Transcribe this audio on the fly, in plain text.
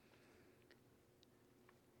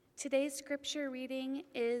Today's scripture reading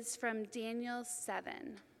is from Daniel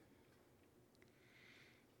 7.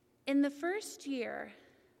 In the first year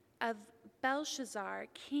of Belshazzar,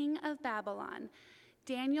 king of Babylon,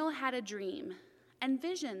 Daniel had a dream, and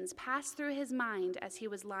visions passed through his mind as he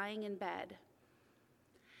was lying in bed.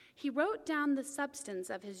 He wrote down the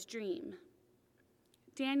substance of his dream.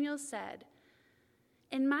 Daniel said,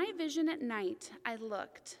 "In my vision at night I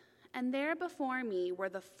looked, and there before me were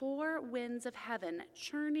the 4 winds of heaven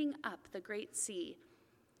churning up the great sea.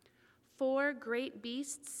 4 great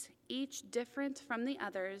beasts, each different from the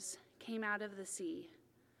others, came out of the sea.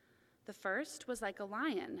 The first was like a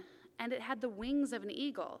lion, and it had the wings of an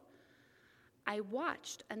eagle. I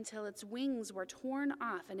watched until its wings were torn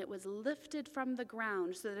off, and it was lifted from the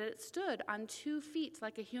ground so that it stood on 2 feet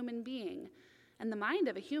like a human being, and the mind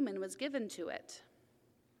of a human was given to it.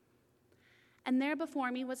 And there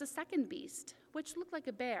before me was a second beast, which looked like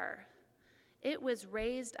a bear. It was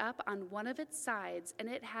raised up on one of its sides, and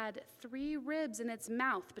it had 3 ribs in its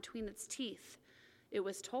mouth between its teeth. It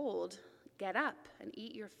was told, 'Get up and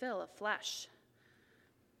eat your fill of flesh.'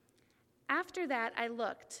 After that I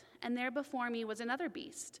looked, and there before me was another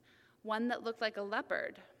beast, one that looked like a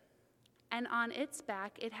leopard. And on its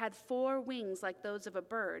back it had 4 wings like those of a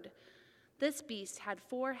bird. This beast had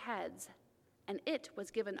 4 heads, and it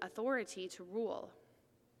was given authority to rule.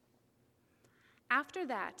 After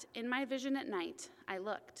that, in my vision at night, I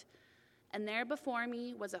looked, and there before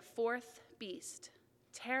me was a 4th beast,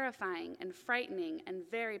 terrifying and frightening and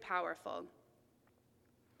very powerful.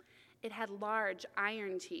 It had large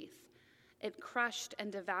iron teeth. It crushed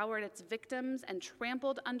and devoured its victims and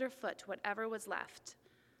trampled underfoot whatever was left.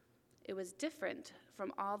 It was different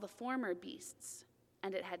from all the former beasts,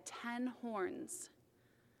 and it had 10 horns.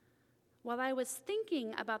 While I was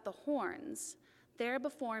thinking about the horns, there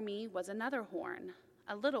before me was another horn,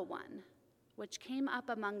 a little one, which came up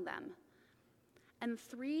among them. And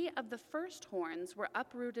 3 of the first horns were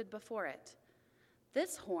uprooted before it.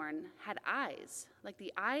 This horn had eyes like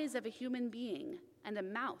the eyes of a human being, and a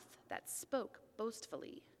mouth that spoke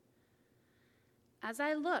boastfully. As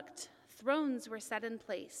I looked, thrones were set in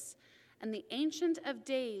place, and the Ancient of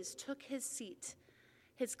Days took his seat.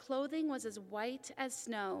 His clothing was as white as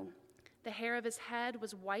snow. The hair of his head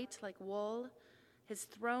was white like wool. His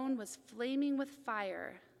throne was flaming with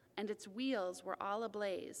fire, and its wheels were all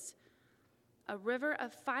ablaze. A river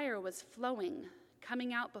of fire was flowing,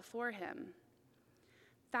 coming out before him.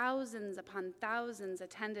 Thousands upon thousands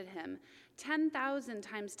attended him. 10,000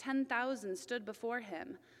 times 10,000 stood before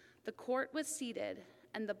him. The court was seated,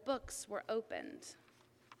 and the books were opened.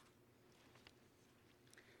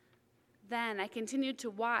 Then I continued to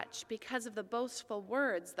watch because of the boastful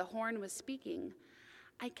words the horn was speaking.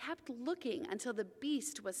 I kept looking until the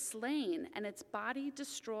beast was slain and its body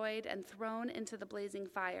destroyed and thrown into the blazing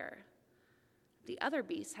fire. The other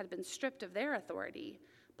beasts had been stripped of their authority,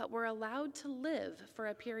 but were allowed to live for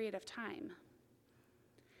a period of time.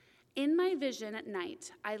 In my vision at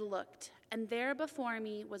night, I looked, and there before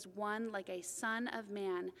me was one like a son of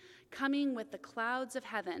man, coming with the clouds of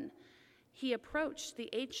heaven. He approached the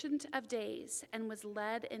Ancient of Days and was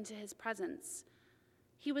led into his presence.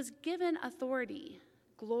 He was given authority,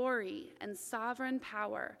 glory, and sovereign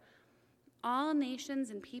power. All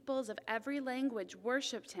nations and peoples of every language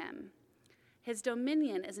worshiped him. His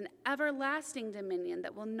dominion is an everlasting dominion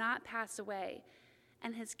that will not pass away,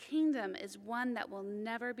 and his kingdom is one that will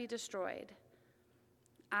never be destroyed.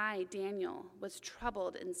 I, Daniel, was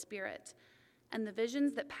troubled in spirit, and the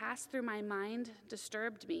visions that passed through my mind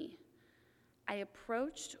disturbed me. I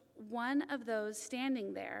approached one of those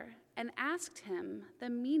standing there and asked him the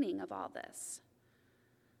meaning of all this.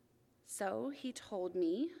 So he told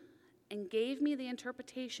me and gave me the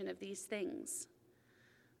interpretation of these things.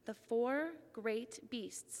 The 4 great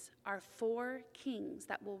beasts are 4 kings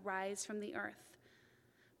that will rise from the earth,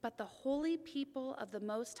 but the holy people of the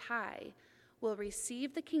Most High will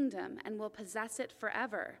receive the kingdom and will possess it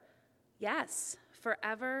forever. Yes,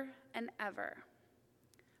 forever and ever.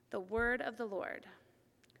 The word of the Lord.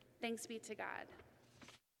 Thanks be to God.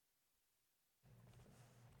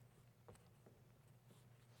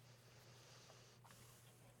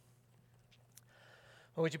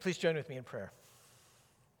 Well, would you please join with me in prayer?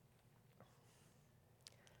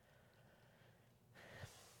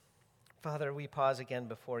 Father, we pause again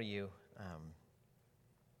before you,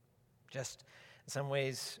 just in some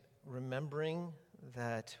ways remembering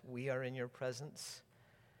that we are in your presence,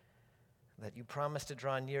 that you promise to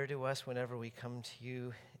draw near to us whenever we come to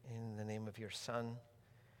you in the name of your Son,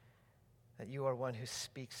 that you are one who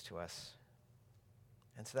speaks to us,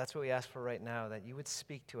 And so that's what we ask for right now, that you would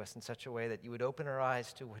speak to us in such a way that you would open our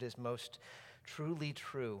eyes to what is most truly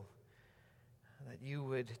true, that you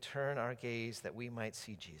would turn our gaze that we might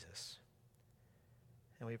see Jesus.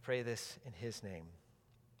 And we pray this in his name.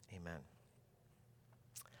 Amen.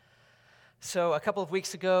 So a couple of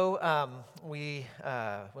weeks ago, when we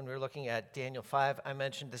were looking at Daniel 5, I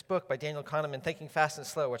mentioned this book by Daniel Kahneman, Thinking Fast and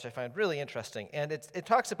Slow, which I find really interesting. And it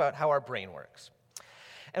talks about how our brain works.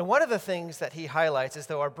 And one of the things that he highlights is,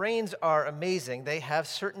 though our brains are amazing, they have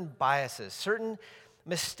certain biases, certain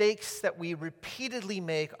mistakes that we repeatedly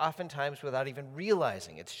make, oftentimes without even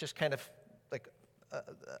realizing. It's just kind of like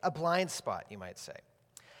a blind spot, you might say.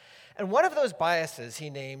 And one of those biases he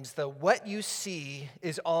names the what you see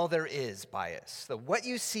is all there is bias. The what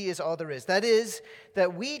you see is all there is. That is,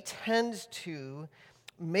 that we tend to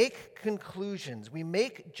make conclusions, we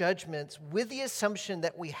make judgments with the assumption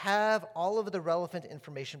that we have all of the relevant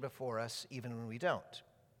information before us, even when we don't.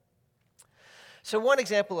 So one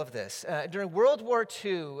example of this, during World War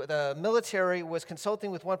II, the military was consulting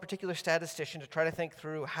with one particular statistician to try to think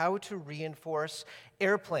through how to reinforce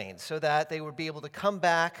airplanes so that they would be able to come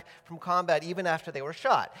back from combat even after they were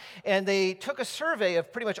shot. And they took a survey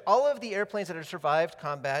of pretty much all of the airplanes that had survived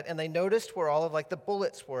combat, and they noticed where all of like the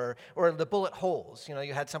bullets were, or the bullet holes. You know,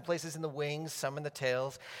 you had some places in the wings, some in the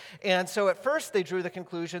tails. And so at first they drew the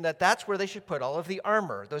conclusion that that's where they should put all of the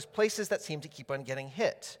armor, those places that seem to keep on getting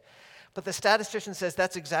hit. But the statistician says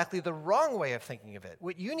that's exactly the wrong way of thinking of it.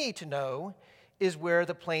 What you need to know is where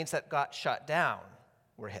the planes that got shot down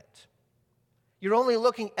were hit. You're only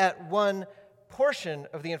looking at one portion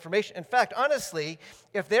of the information. In fact, honestly,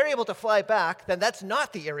 if they're able to fly back, then that's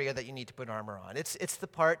not the area that you need to put armor on. It's the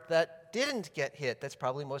part that didn't get hit that's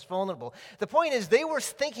probably most vulnerable. The point is, they were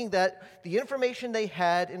thinking that the information they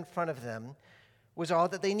had in front of them was all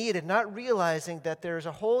that they needed, not realizing that there's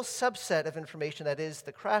a whole subset of information that is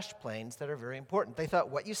the crashed planes that are very important. They thought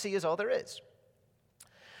what you see is all there is.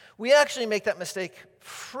 We actually make that mistake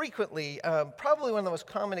frequently. Probably one of the most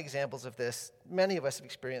common examples of this many of us have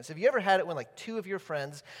experienced. Have you ever had it when like two of your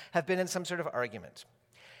friends have been in some sort of argument?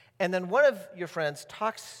 And then one of your friends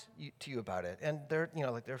talks to you about it, and they're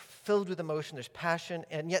filled with emotion, there's passion,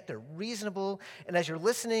 and yet they're reasonable. And as you're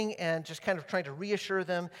listening and just kind of trying to reassure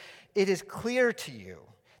them, it is clear to you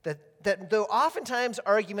that though oftentimes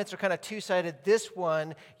arguments are kind of two-sided, this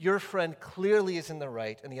one, your friend clearly is in the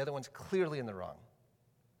right, and the other one's clearly in the wrong.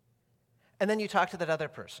 And then you talk to that other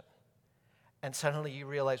person. And suddenly you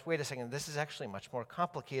realize, wait a second, this is actually much more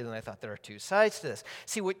complicated than I thought. There are two sides to this.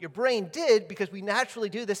 See, what your brain did, because we naturally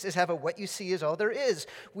do this, is have a what you see is all there is.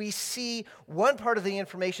 We see one part of the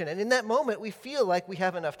information, and in that moment we feel like we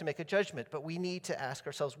have enough to make a judgment, but we need to ask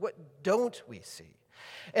ourselves, what don't we see?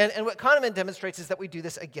 And what Kahneman demonstrates is that we do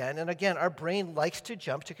this again and again. Our brain likes to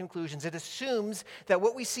jump to conclusions. It assumes that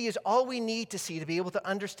what we see is all we need to see to be able to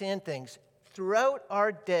understand things throughout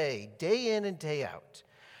our day in and day out.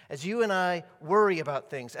 As you and I worry about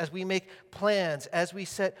things, as we make plans, as we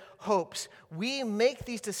set hopes, we make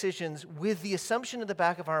these decisions with the assumption in the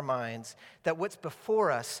back of our minds that what's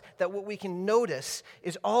before us, that what we can notice,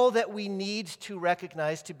 is all that we need to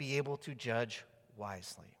recognize to be able to judge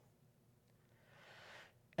wisely.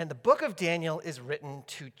 And the book of Daniel is written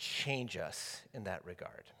to change us in that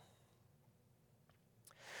regard.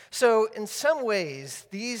 So in some ways,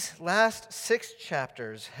 these last 6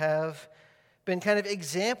 chapters have been kind of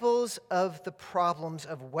examples of the problems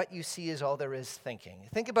of what you see is all there is thinking.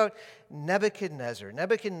 Think about Nebuchadnezzar.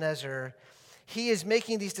 Nebuchadnezzar, he is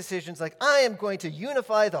making these decisions like, I am going to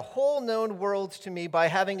unify the whole known world to me by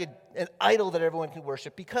having an idol that everyone can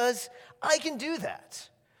worship because I can do that.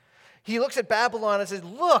 He looks at Babylon and says,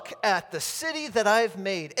 look at the city that I've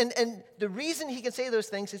made. And the reason he can say those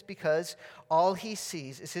things is because all he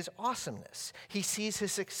sees is his awesomeness. He sees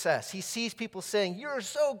his success. He sees people saying, you're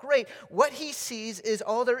so great. What he sees is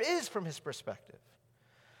all there is from his perspective.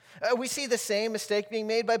 We see the same mistake being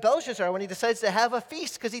made by Belshazzar when he decides to have a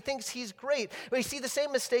feast because he thinks he's great. We see the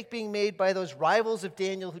same mistake being made by those rivals of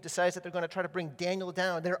Daniel who decides that they're going to try to bring Daniel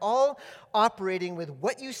down. They're all operating with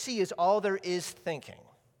what you see is all there is thinking.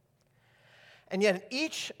 And yet in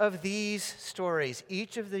each of these stories,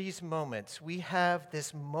 each of these moments, we have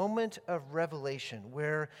this moment of revelation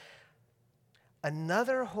where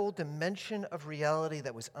another whole dimension of reality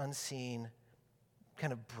that was unseen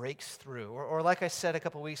kind of breaks through. Or like I said a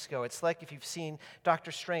couple weeks ago, it's like if you've seen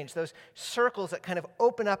Doctor Strange, those circles that kind of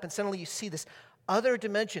open up and suddenly you see this other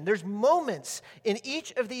dimension. There's moments in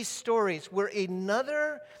each of these stories where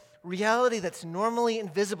another reality that's normally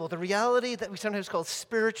invisible, the reality that we sometimes call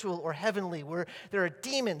spiritual or heavenly, where there are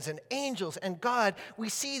demons and angels and God, we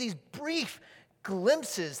see these brief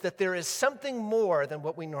glimpses that there is something more than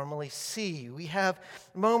what we normally see. We have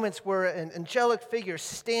moments where an angelic figure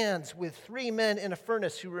stands with 3 men in a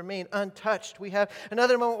furnace who remain untouched. We have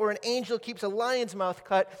another moment where an angel keeps a lion's mouth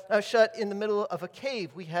shut in the middle of a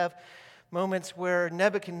cave. We have moments where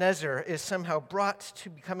Nebuchadnezzar is somehow brought to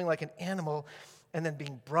becoming like an animal and then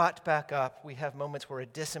being brought back up. We have moments where a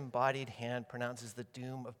disembodied hand pronounces the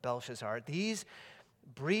doom of Belshazzar. These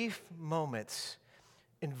brief moments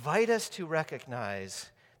invite us to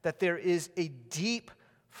recognize that there is a deep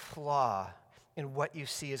flaw in what you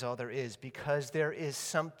see as all there is, because there is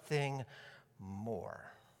something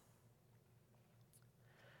more.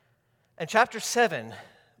 And chapter 7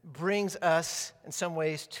 brings us, in some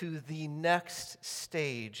ways, to the next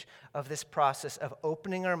stage of this process of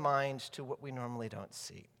opening our minds to what we normally don't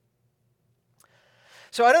see.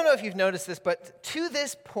 So I don't know if you've noticed this, but to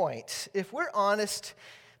this point, if we're honest,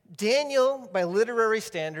 Daniel, by literary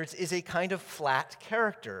standards, is a kind of flat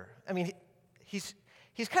character. I mean, he's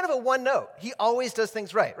kind of a one note. He always does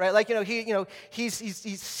things right? Like,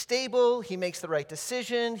 he's stable. He makes the right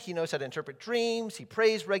decision. He knows how to interpret dreams. He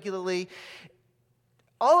prays regularly.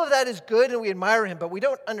 All of that is good, and we admire him, but we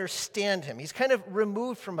don't understand him. He's kind of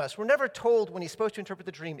removed from us. We're never told when he's supposed to interpret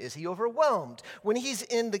the dream, is he overwhelmed? When he's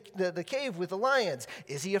in the cave with the lions,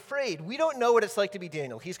 is he afraid? We don't know what it's like to be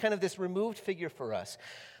Daniel. He's kind of this removed figure for us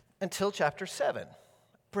until chapter 7.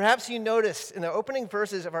 Perhaps you noticed in the opening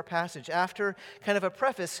verses of our passage, after kind of a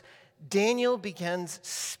preface, Daniel begins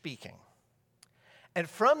speaking. And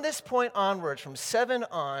from this point onwards, from 7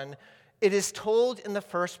 on, it is told in the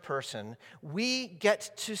first person. We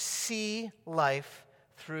get to see life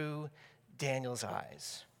through Daniel's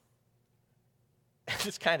eyes.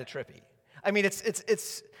 It's kind of trippy. I mean,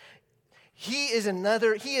 he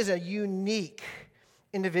is a unique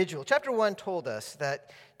individual. Chapter 1 told us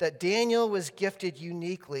that Daniel was gifted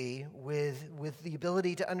uniquely with the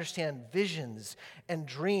ability to understand visions and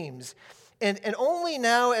dreams. And only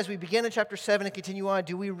now, as we begin in chapter 7 and continue on,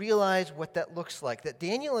 do we realize what that looks like. That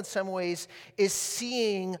Daniel, in some ways, is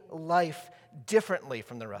seeing life differently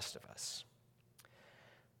from the rest of us.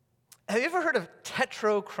 Have you ever heard of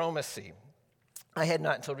tetrachromacy? I had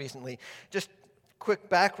not until recently. Just quick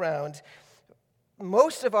background.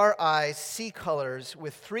 Most of our eyes see colors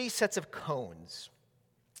with 3 sets of cones.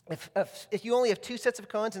 If you only have 2 sets of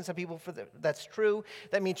cones, and some people, that's true,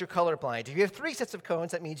 that means you're colorblind. If you have 3 sets of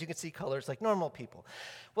cones, that means you can see colors like normal people.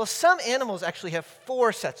 Well, some animals actually have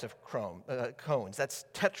 4 sets of cones. That's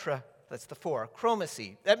tetra, that's the 4.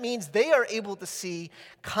 Chromacy. That means they are able to see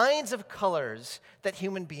kinds of colors that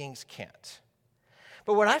human beings can't.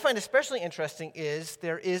 But what I find especially interesting is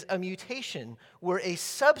there is a mutation where a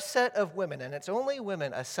subset of women, and it's only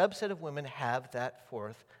women, a subset of women have that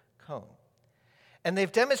 4th cone. And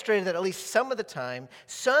they've demonstrated that at least some of the time,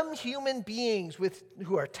 some human beings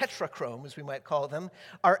who are tetrachrome, as we might call them,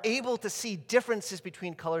 are able to see differences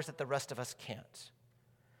between colors that the rest of us can't.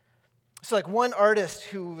 So like one artist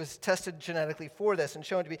who was tested genetically for this and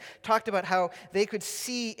shown to be, talked about how they could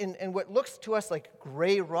see in what looks to us like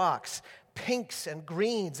gray rocks, pinks and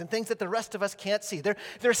greens and things that the rest of us can't see.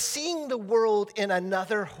 They're seeing the world in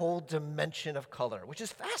another whole dimension of color, which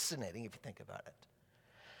is fascinating if you think about it.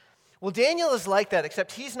 Well, Daniel is like that,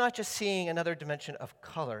 except he's not just seeing another dimension of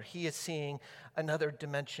color. He is seeing another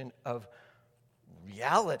dimension of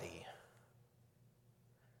reality.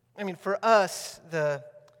 I mean, for us, the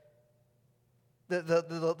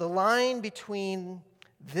line between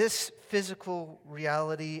this physical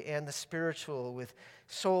reality and the spiritual, with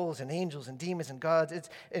souls and angels and demons and God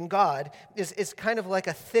is kind of like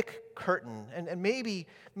a thick curtain. And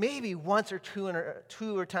maybe once or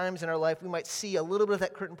two times in our life we might see a little bit of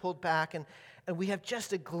that curtain pulled back, and we have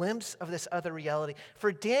just a glimpse of this other reality.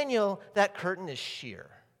 For Daniel, that curtain is sheer.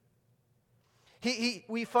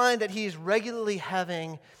 We find that he is regularly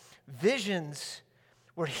having visions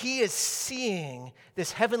where he is seeing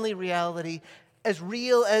this heavenly reality as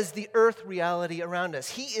real as the earth reality around us.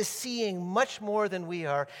 He is seeing much more than we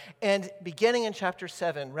are. And beginning in chapter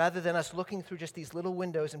 7, rather than us looking through just these little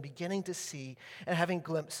windows and beginning to see and having a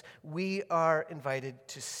glimpse, we are invited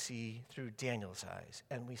to see through Daniel's eyes.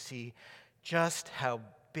 And we see just how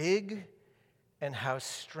big and how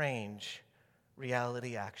strange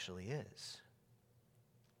reality actually is.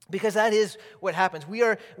 Because that is what happens. We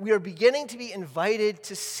are beginning to be invited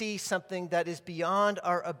to see something that is beyond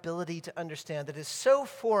our ability to understand, that is so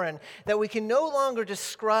foreign that we can no longer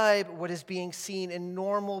describe what is being seen in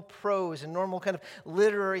normal prose and normal kind of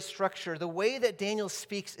literary structure. The way that Daniel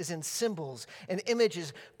speaks is in symbols and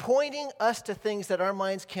images, pointing us to things that our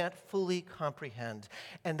minds can't fully comprehend.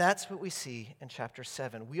 And that's what we see in chapter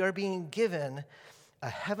 7. We are being given a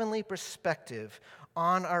heavenly perspective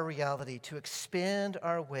on our reality to expand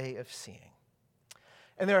our way of seeing.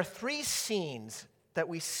 And there are three scenes that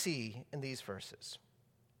we see in these verses.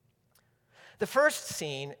 The first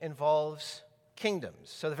scene involves kingdoms.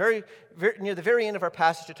 So near the very end of our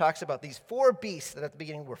passage, it talks about these four beasts that at the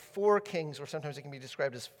beginning were four kings, or sometimes it can be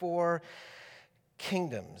described as four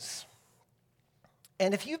kingdoms.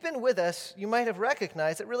 And if you've been with us, you might have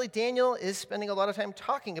recognized that really Daniel is spending a lot of time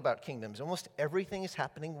talking about kingdoms. Almost everything is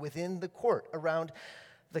happening within the court, around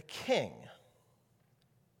the king.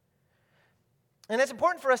 And it's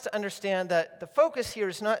important for us to understand that the focus here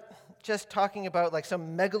is not just talking about like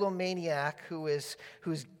some megalomaniac who's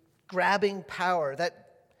grabbing power.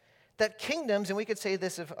 That kingdoms, and we could say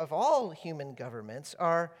this of all human governments,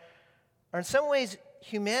 are in some ways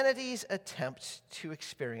humanity's attempt to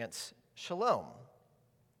experience shalom.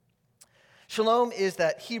 Shalom is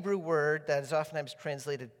that Hebrew word that is oftentimes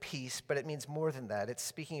translated peace, but it means more than that. It's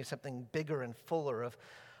speaking of something bigger and fuller,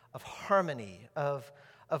 of harmony, of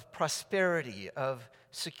prosperity, of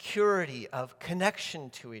security, of connection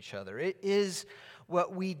to each other. It is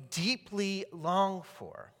what we deeply long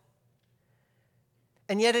for.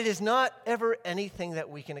 And yet it is not ever anything that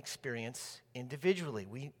we can experience individually.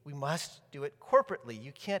 We must do it corporately.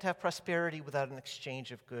 You can't have prosperity without an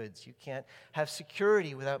exchange of goods. You can't have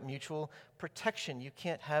security without mutual protection. You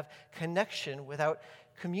can't have connection without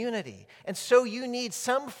community. And so you need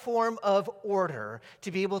some form of order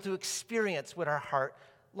to be able to experience what our heart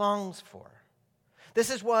longs for. This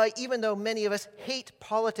is why, even though many of us hate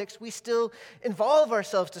politics, we still involve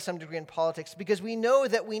ourselves to some degree in politics, because we know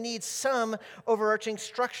that we need some overarching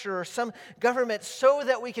structure or some government so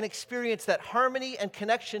that we can experience that harmony and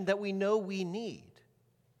connection that we know we need.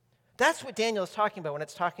 That's what Daniel is talking about when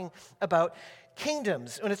it's talking about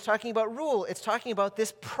kingdoms, when it's talking about rule. It's talking about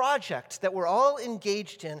this project that we're all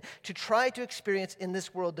engaged in to try to experience in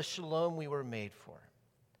this world the shalom we were made for.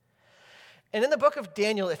 And in the book of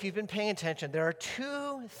Daniel, if you've been paying attention, there are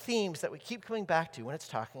two themes that we keep coming back to when it's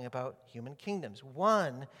talking about human kingdoms.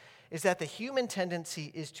 One is that the human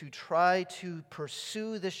tendency is to try to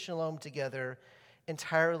pursue this shalom together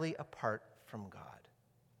entirely apart from God.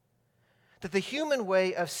 That the human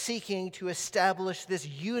way of seeking to establish this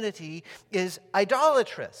unity is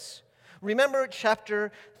idolatrous. Remember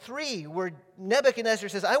chapter 3, where Nebuchadnezzar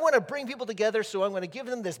says, I want to bring people together, so I'm going to give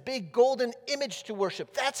them this big golden image to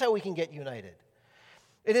worship. That's how we can get united.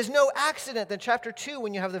 It is no accident that chapter 2,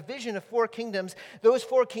 when you have the vision of four kingdoms, those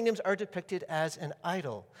four kingdoms are depicted as an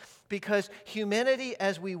idol. Because humanity,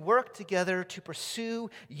 as we work together to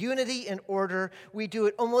pursue unity and order, we do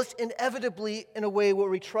it almost inevitably in a way where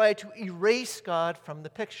we try to erase God from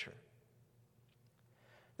the picture.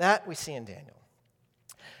 That we see in Daniel.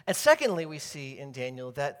 And secondly, we see in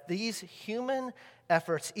Daniel that these human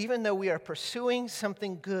efforts, even though we are pursuing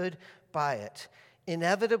something good by it,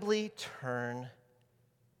 inevitably turn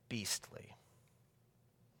beastly.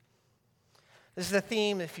 This is a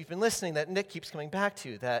theme, if you've been listening, that Nick keeps coming back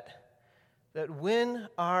to, that when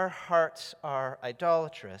our hearts are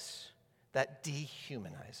idolatrous, that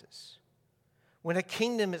dehumanizes. When a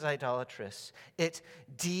kingdom is idolatrous, it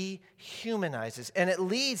dehumanizes. And it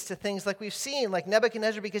leads to things like we've seen, like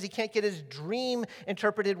Nebuchadnezzar, because he can't get his dream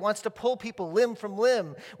interpreted, wants to pull people limb from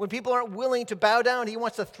limb. When people aren't willing to bow down, he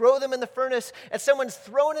wants to throw them in the furnace, and someone's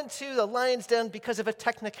thrown into the lion's den because of a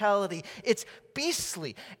technicality. It's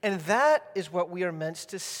beastly. And that is what we are meant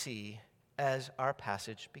to see as our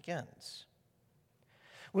passage begins.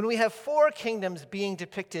 When we have four kingdoms being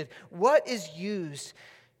depicted, what is used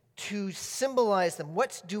to symbolize them?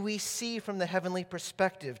 What do we see from the heavenly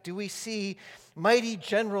perspective? Do we see mighty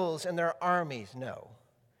generals and their armies? No.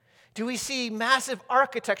 Do we see massive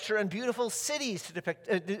architecture and beautiful cities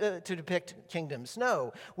to depict kingdoms?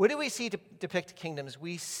 No. What do we see to depict kingdoms?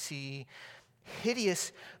 We see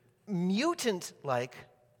hideous, mutant-like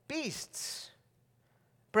beasts.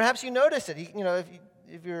 Perhaps you notice it.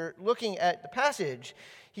 If you're looking at the passage,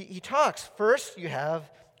 he talks. First, you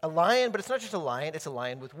have a lion, but it's not just a lion, it's a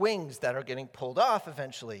lion with wings that are getting pulled off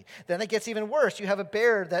eventually. Then it gets even worse. You have a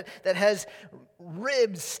bear that has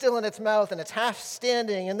ribs still in its mouth and it's half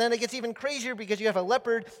standing. And then it gets even crazier because you have a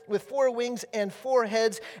leopard with 4 wings and 4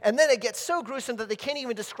 heads. And then it gets so gruesome that they can't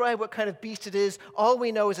even describe what kind of beast it is. All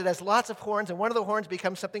we know is it has lots of horns, and one of the horns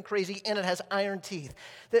becomes something crazy, and it has iron teeth.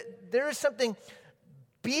 That there is something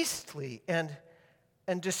beastly and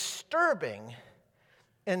disturbing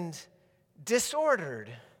and disordered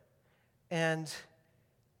and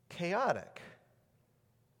chaotic.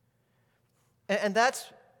 And that's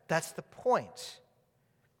the point.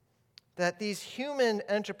 That these human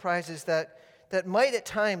enterprises that might at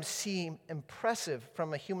times seem impressive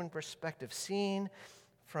from a human perspective, seen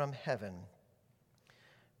from heaven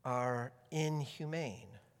are inhumane,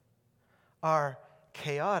 are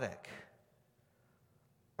chaotic,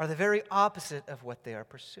 are the very opposite of what they are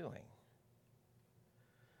pursuing.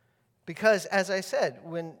 Because, as I said,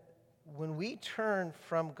 when we turn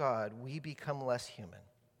from God, we become less human.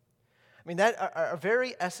 I mean, that our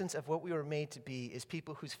very essence of what we were made to be is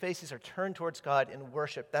people whose faces are turned towards God in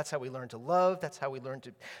worship. That's how we learn to love. That's how we learn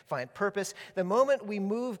to find purpose. The moment we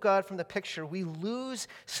move God from the picture, we lose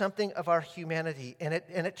something of our humanity, and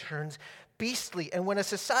it turns beastly. And when a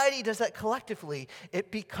society does that collectively,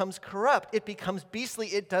 it becomes corrupt. It becomes beastly.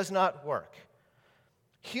 It does not work.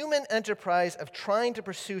 Human enterprise of trying to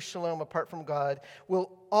pursue shalom apart from God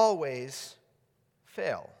will always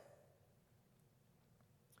fail.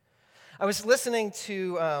 I was listening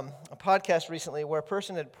to a podcast recently where a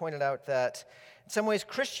person had pointed out that in some ways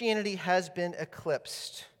Christianity has been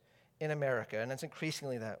eclipsed in America, and it's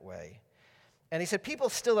increasingly that way. And he said people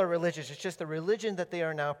still are religious, it's just the religion that they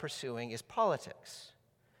are now pursuing is politics.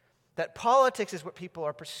 That politics is what people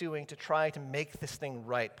are pursuing to try to make this thing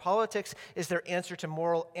right. Politics is their answer to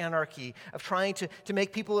moral anarchy, of trying to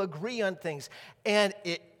make people agree on things, and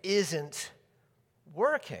it isn't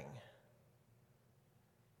working.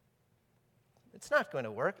 It's not going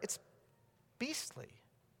to work. It's beastly.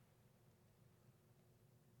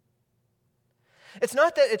 It's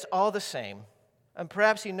not that it's all the same. And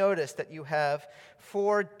perhaps you notice that you have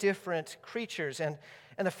 4 different creatures. And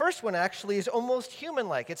the first one actually is almost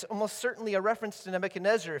human-like. It's almost certainly a reference to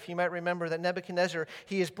Nebuchadnezzar. If you might remember that Nebuchadnezzar,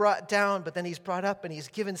 he is brought down, but then he's brought up and he's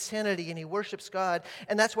given sanity and he worships God.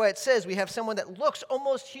 And that's why it says we have someone that looks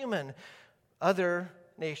almost human. Other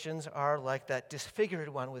nations are like that disfigured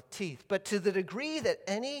one with teeth. But to the degree that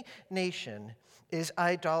any nation is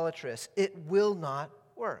idolatrous, it will not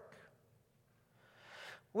work.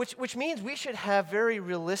 Which means we should have very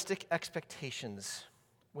realistic expectations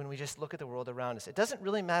when we just look at the world around us. It doesn't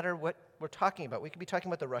really matter what we're talking about. We could be talking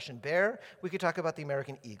about the Russian bear. We could talk about the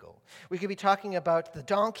American eagle. We could be talking about the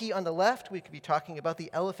donkey on the left. We could be talking about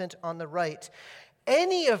the elephant on the right.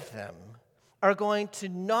 Any of them are going to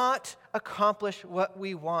not accomplish what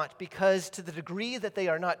we want, because to the degree that they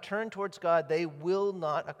are not turned towards God, they will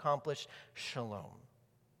not accomplish shalom.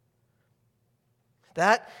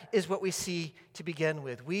 That is what we see to begin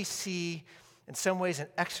with. We see, in some ways, an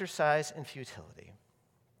exercise in futility.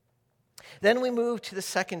 Then we move to the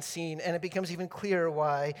second scene, and it becomes even clearer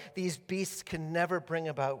why these beasts can never bring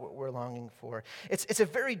about what we're longing for. It's a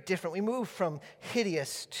very different. We move from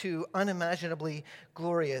hideous to unimaginably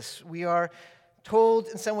glorious. We are told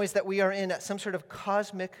in some ways that we are in some sort of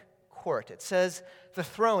cosmic court. It says the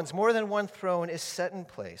thrones, more than one throne, is set in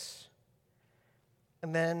place.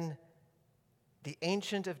 And then the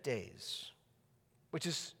Ancient of Days, which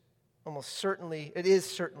is certainly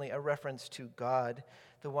a reference to God,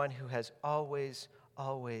 the one who has always,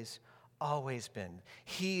 always, always been.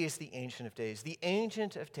 He is the Ancient of Days. The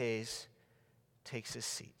Ancient of Days takes his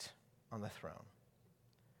seat on the throne.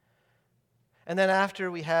 And then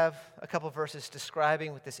after we have a couple verses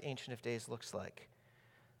describing what this Ancient of Days looks like,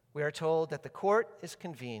 we are told that the court is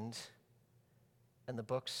convened and the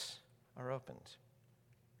books are opened.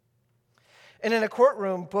 And in a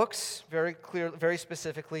courtroom, books, very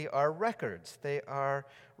specifically, are records. They are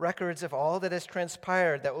records of all that has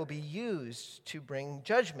transpired that will be used to bring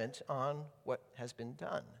judgment on what has been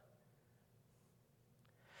done.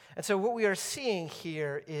 And so what we are seeing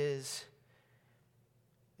here is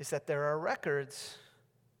that there are records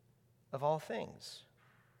of all things.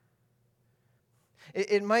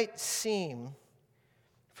 It might seem,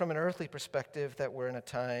 from an earthly perspective, that we're in a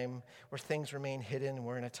time where things remain hidden,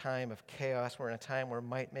 we're in a time of chaos, we're in a time where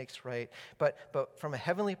might makes right. But from a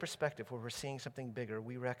heavenly perspective, where we're seeing something bigger,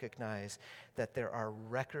 we recognize that there are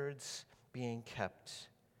records being kept.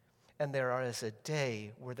 And there is a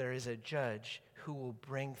day where there is a judge who will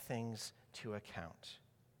bring things to account.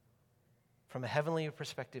 From a heavenly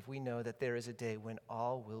perspective, we know that there is a day when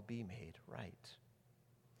all will be made right.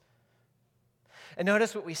 And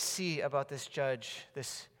notice what we see about this judge,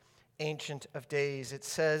 this Ancient of Days. It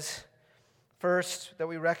says, first, that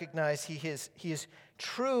we recognize he is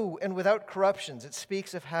true and without corruptions. It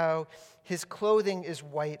speaks of how his clothing is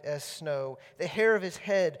white as snow. The hair of his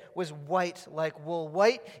head was white like wool.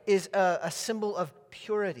 White is a symbol of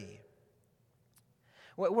purity.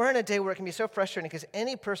 We're in a day where it can be so frustrating because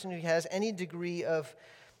any person who has any degree of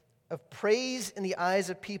praise in the eyes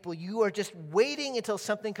of people, you are just waiting until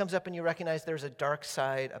something comes up and you recognize there's a dark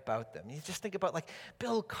side about them. You just think about like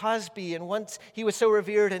Bill Cosby, and once he was so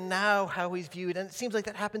revered and now how he's viewed. And it seems like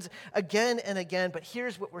that happens again and again. But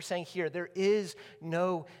here's what we're saying here. There is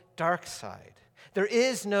no dark side. There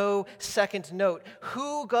is no second note.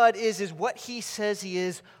 Who God is what he says he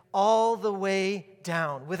is all the way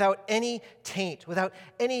down, without any taint, without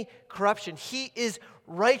any corruption. He is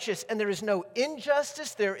righteous, and there is no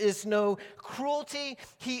injustice, there is no cruelty.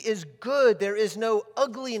 He is good, there is no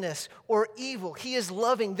ugliness or evil. He is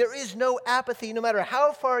loving, there is no apathy. No matter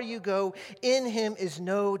how far you go, in him is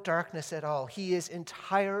no darkness at all. He is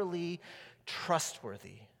entirely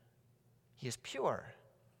trustworthy. He is pure.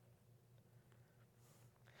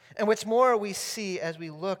 And what's more, we see as we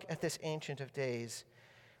look at this Ancient of Days,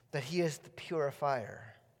 that he is the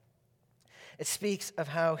purifier. It speaks of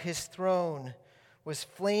how his throne was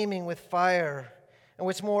flaming with fire, and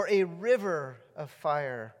what's more, a river of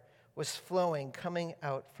fire was flowing, coming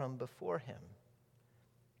out from before him.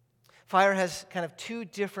 Fire has kind of two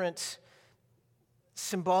different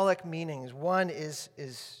symbolic meanings. One is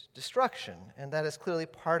destruction, and that is clearly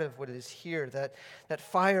part of what it is here, that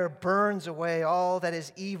fire burns away all that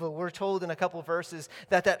is evil. We're told in a couple of verses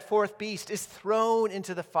that fourth beast is thrown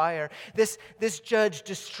into the fire. This judge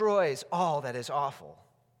destroys all that is awful.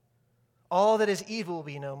 All that is evil will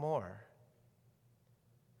be no more.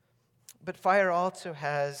 But fire also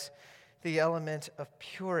has the element of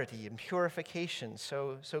purity and purification.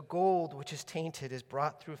 So gold, which is tainted, is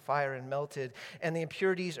brought through fire and melted, and the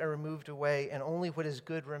impurities are removed away, and only what is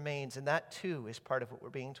good remains. And that, too, is part of what we're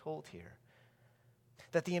being told here.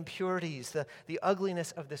 That the impurities, the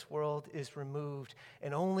ugliness of this world is removed,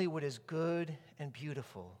 and only what is good and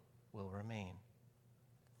beautiful will remain.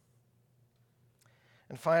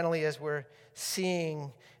 And finally, as we're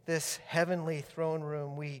seeing this heavenly throne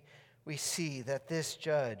room, we see that this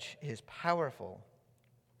judge is powerful.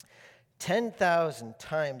 10,000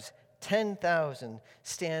 times 10,000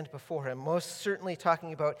 stand before him, most certainly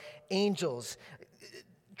talking about angels.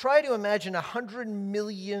 Try to imagine 100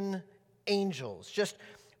 million angels, just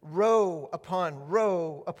row upon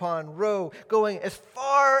row upon row, going as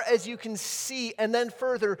far as you can see, and then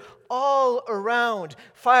further all around,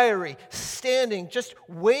 fiery, standing, just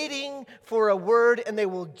waiting for a word, and they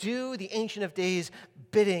will do the Ancient of Days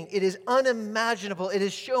bidding. It is unimaginable. It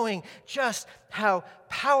is showing just how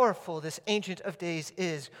powerful this Ancient of Days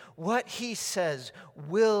is. What he says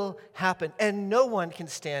will happen, and no one can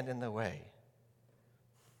stand in the way.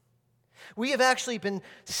 We have actually been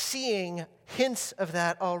seeing hints of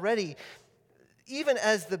that already. Even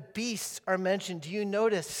as the beasts are mentioned, do you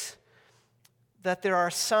notice that there are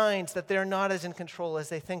signs that they're not as in control as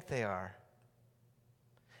they think they are?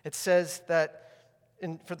 It says that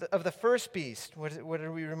of the first beast, what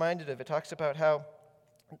are we reminded of? It talks about how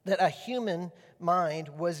that a human mind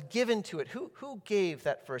was given to it. Who gave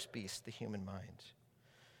that first beast the human mind?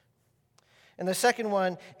 And the second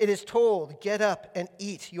one, it is told, get up and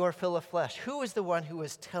eat your fill of flesh. Who is the one who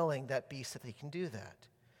is telling that beast that they can do that?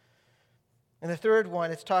 And the third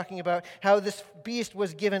one, it's talking about how this beast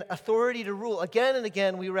was given authority to rule. Again and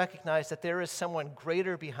again, we recognize that there is someone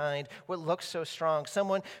greater behind what looks so strong,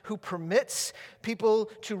 someone who permits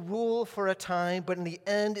people to rule for a time, but in the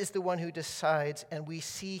end is the one who decides. And we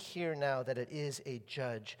see here now that it is a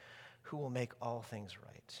judge who will make all things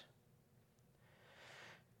right.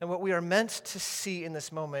 And what we are meant to see in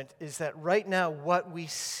this moment is that right now what we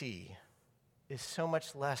see is so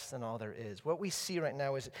much less than all there is. What we see right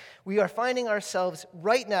now is we are finding ourselves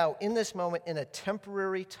right now in this moment in a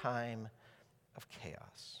temporary time of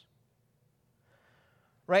chaos.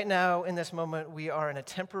 Right now in this moment we are in a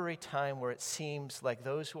temporary time where it seems like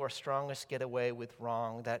those who are strongest get away with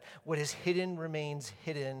wrong, that what is hidden remains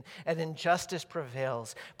hidden and injustice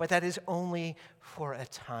prevails, but that is only for a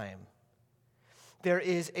time. There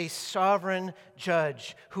is a sovereign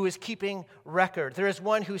judge who is keeping record. There is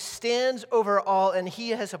one who stands over all, and he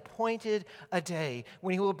has appointed a day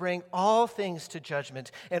when he will bring all things to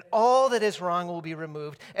judgment, and all that is wrong will be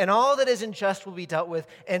removed, and all that is unjust will be dealt with,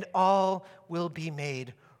 and all will be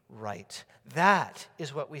made right. That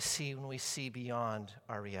is what we see when we see beyond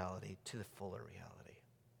our reality to the fuller reality.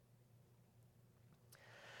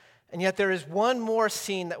 And yet there is one more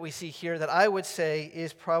scene that we see here that I would say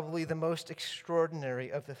is probably the most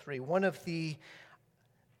extraordinary of the three, one of the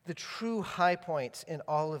true high points in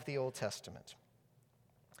all of the Old Testament.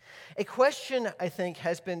 A question, I think,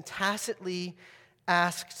 has been tacitly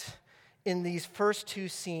asked in these first two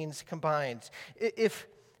scenes combined. If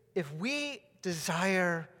we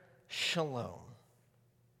desire shalom,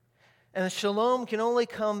 and shalom can only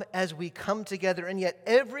come as we come together, and yet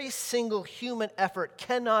every single human effort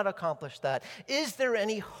cannot accomplish that. Is there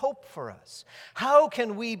any hope for us? How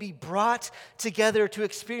can we be brought together to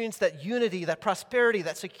experience that unity, that prosperity,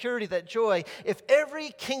 that security, that joy, if every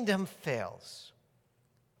kingdom fails?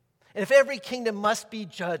 And if every kingdom must be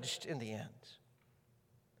judged in the end?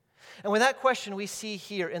 And with that question, we see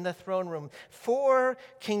here in the throne room, 4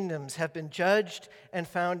 kingdoms have been judged and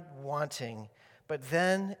found wanting, but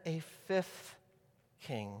then a 5th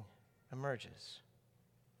king emerges.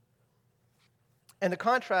 And the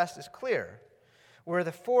contrast is clear. Where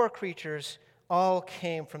the 4 creatures all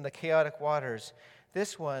came from the chaotic waters,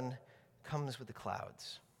 this one comes with the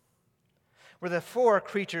clouds. Where the 4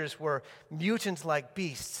 creatures were mutant-like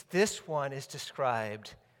beasts, this one is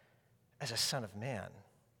described as a son of man.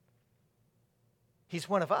 He's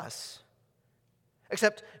one of us.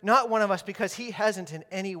 Except not one of us because he hasn't in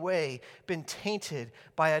any way been tainted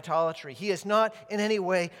by idolatry. He has not in any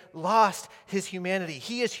way lost his humanity.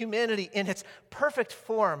 He is humanity in its perfect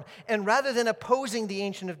form. And rather than opposing the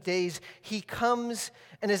Ancient of Days, he comes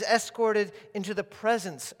and is escorted into the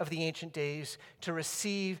presence of the Ancient Days to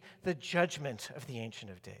receive the judgment of the Ancient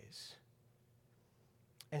of Days.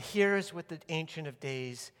 And here is what the Ancient of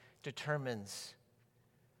Days determines: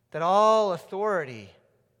 that all authority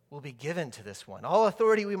will be given to this one. All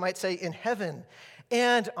authority, we might say, in heaven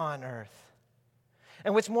and on earth.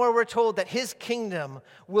 And what's more, we're told that his kingdom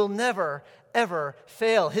will never, ever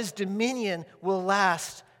fail. His dominion will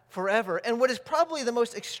last forever. And what is probably the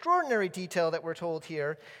most extraordinary detail that we're told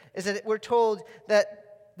here is that we're told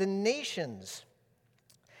that the nations,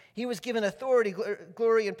 he was given authority,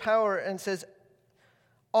 glory, and power, and says,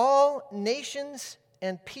 all nations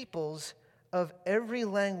and peoples of every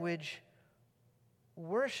language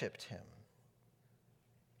worshipped him.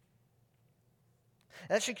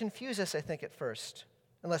 That should confuse us, I think, at first,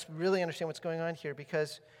 unless we really understand what's going on here,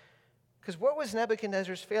 because what was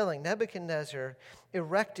Nebuchadnezzar's failing? Nebuchadnezzar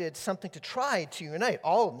erected something to try to unite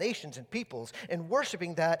all nations and peoples in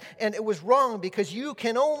worshiping that, and it was wrong because you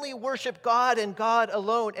can only worship God and God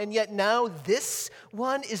alone, and yet now this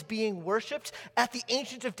one is being worshipped at the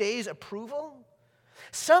Ancient of Days' approval?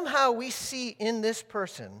 Somehow we see in this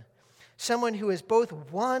person someone who is both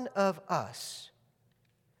one of us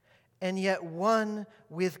and yet one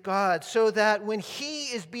with God, so that when he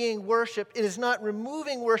is being worshiped, it is not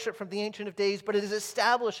removing worship from the Ancient of Days, but it is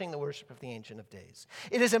establishing the worship of the Ancient of Days.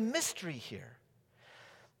 It is a mystery here.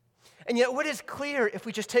 And yet what is clear, if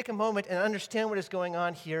we just take a moment and understand what is going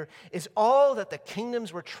on here, is all that the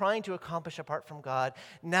kingdoms were trying to accomplish apart from God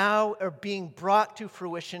now are being brought to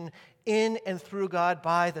fruition in and through God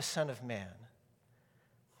by the Son of Man.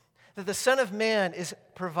 That the Son of Man is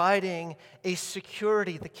providing a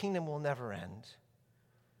security the kingdom will never end,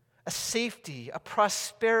 a safety, a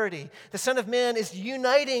prosperity. The Son of Man is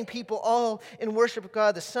uniting people all in worship of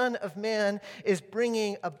God. The Son of Man is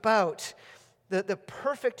bringing about the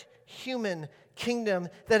perfect human kingdom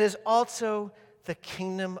that is also the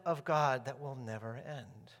kingdom of God that will never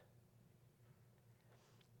end.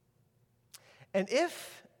 And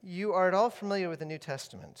if you are at all familiar with the New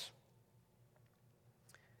Testament,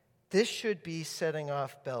 this should be setting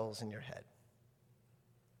off bells in your head.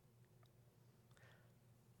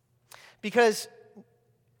 Because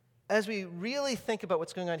as we really think about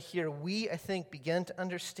what's going on here, we, I think, begin to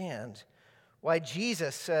understand why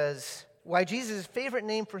Jesus' favorite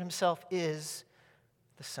name for himself is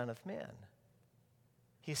the Son of Man.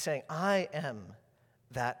 He's saying, I am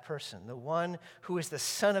that person, the one who is the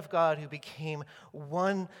Son of God who became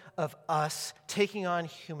one of us, taking on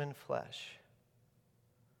human flesh.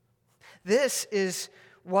 This is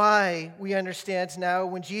why we understand now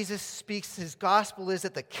when Jesus speaks, his gospel is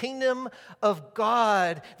that the kingdom of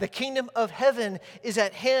God, the kingdom of heaven is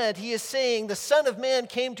at hand. He is saying the Son of Man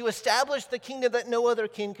came to establish the kingdom that no other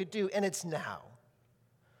king could do, and it's now.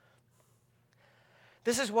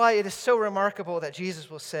 This is why it is so remarkable that Jesus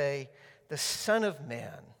will say, the Son of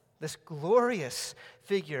Man, this glorious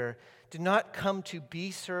figure, did not come to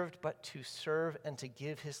be served, but to serve and to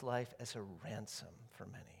give his life as a ransom for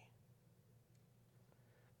many.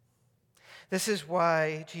 This is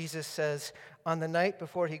why Jesus says on the night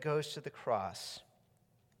before he goes to the cross,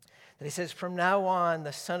 that he says, from now on,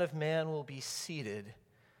 the Son of Man will be seated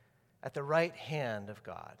at the right hand of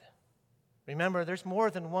God. Remember, there's more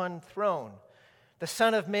than one throne. The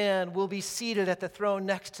Son of Man will be seated at the throne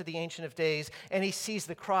next to the Ancient of Days, and he sees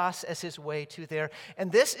the cross as his way to there.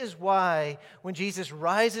 And this is why, when Jesus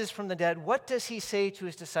rises from the dead, what does he say to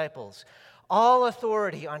his disciples? All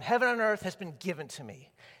authority on heaven and earth has been given to me.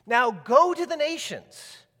 Now go to the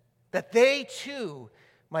nations, that they too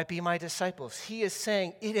might be my disciples. He is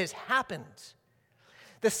saying, it has happened.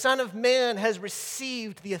 The Son of Man has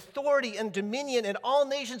received the authority and dominion, and all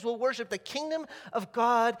nations will worship. The kingdom of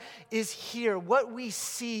God is here. What we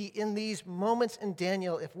see in these moments in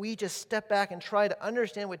Daniel, if we just step back and try to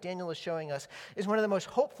understand what Daniel is showing us, is one of the most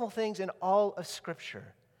hopeful things in all of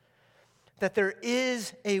Scripture. That there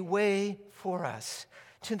is a way for us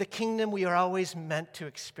to the kingdom we are always meant to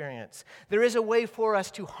experience. There is a way for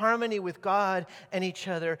us to harmony with God and each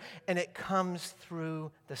other, and it comes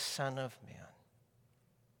through the Son of Man.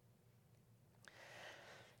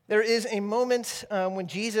 There is a moment when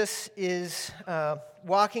Jesus is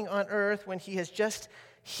walking on earth, when he has just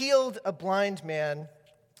healed a blind man,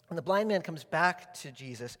 and the blind man comes back to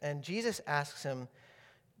Jesus, and Jesus asks him,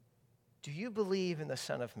 "Do you believe in the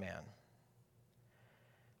Son of Man?"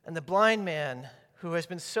 And the blind man, who has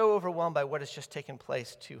been so overwhelmed by what has just taken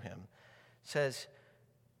place to him, says,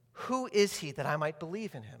 "Who is he that I might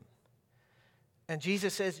believe in him?" And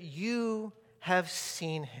Jesus says, "You have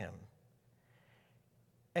seen him,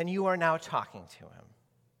 and you are now talking to him."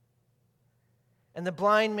 And the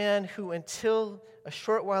blind man, who until a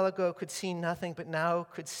short while ago could see nothing, but now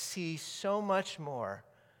could see so much more,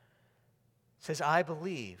 says, "I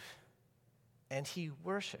believe," and he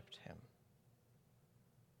worshiped him.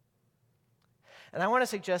 And I want to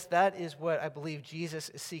suggest that is what I believe Jesus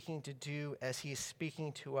is seeking to do as he is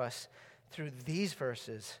speaking to us through these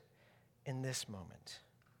verses in this moment.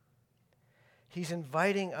 He's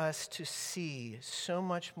inviting us to see so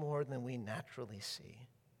much more than we naturally see.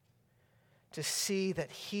 To see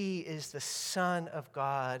that he is the Son of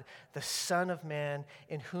God, the Son of Man,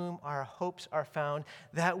 in whom our hopes are found,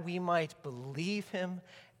 that we might believe him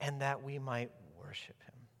and that we might worship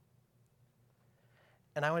him.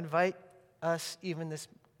 And I invite us even this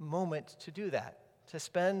moment to do that, to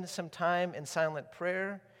spend some time in silent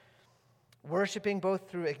prayer, worshiping both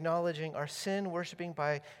through acknowledging our sin, worshiping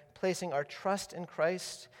by placing our trust in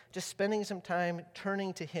Christ, just spending some time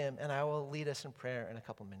turning to him, and I will lead us in prayer in a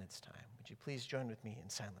couple minutes' time. Would you please join with me in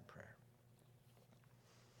silent prayer?